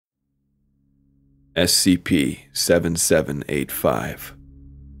SCP-7785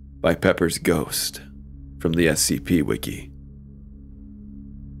 by PeppersGhost from the SCP Wiki.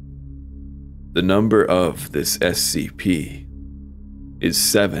 The number of this SCP is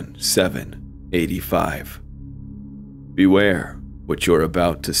 7785. Beware what you're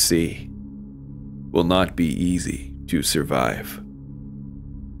about to see. Will not be easy to survive.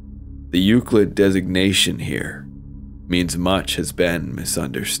 The Euclid designation here means much has been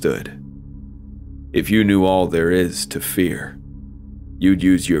misunderstood. If you knew all there is to fear, you'd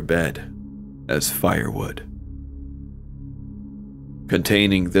use your bed as firewood.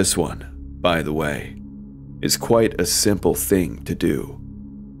 Containing this one, by the way, is quite a simple thing to do.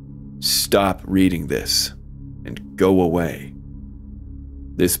 Stop reading this and go away.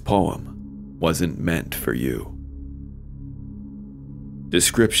 This poem wasn't meant for you.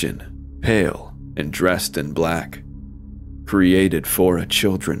 Description: pale and dressed in black. Created for a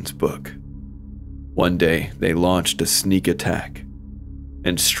children's book. One day, they launched a sneak attack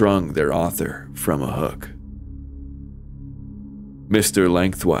and strung their author from a hook. Mr.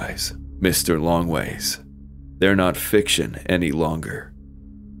 Lengthwise, Mr. Longways, they're not fiction any longer.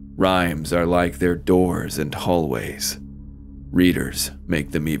 Rhymes are like their doors and hallways. Readers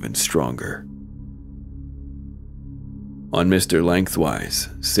make them even stronger. On Mr. Lengthwise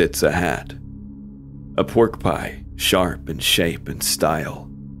sits a hat, a pork pie sharp in shape and style.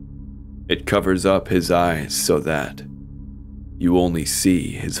 It covers up his eyes so that you only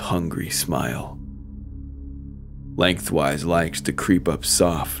see his hungry smile. Lengthwise likes to creep up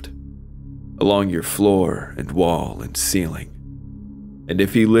soft, along your floor and wall and ceiling, and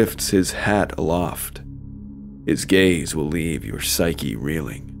if he lifts his hat aloft, his gaze will leave your psyche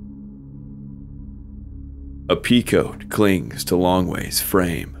reeling. A peacoat clings to Longway's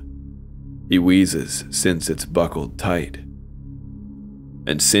frame. He wheezes since it's buckled tight.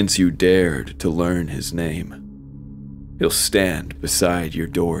 And since you dared to learn his name, he'll stand beside your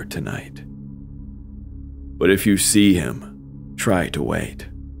door tonight. But if you see him, try to wait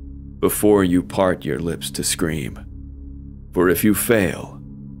before you part your lips to scream. For if you fail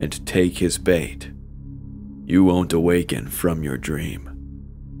and take his bait, you won't awaken from your dream.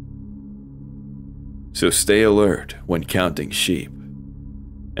 So stay alert when counting sheep,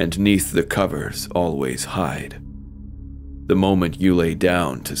 and 'neath the covers always hide. The moment you lay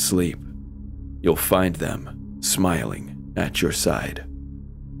down to sleep, you'll find them smiling at your side.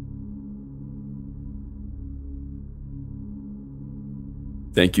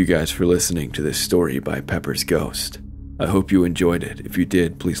 Thank you guys for listening to this story by PeppersGhost. I hope you enjoyed it. If you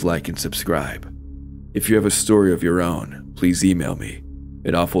did, please like and subscribe. If you have a story of your own, please email me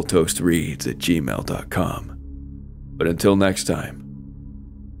at awfultoastreads@gmail.com. But until next time,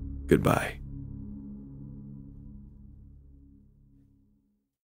 goodbye.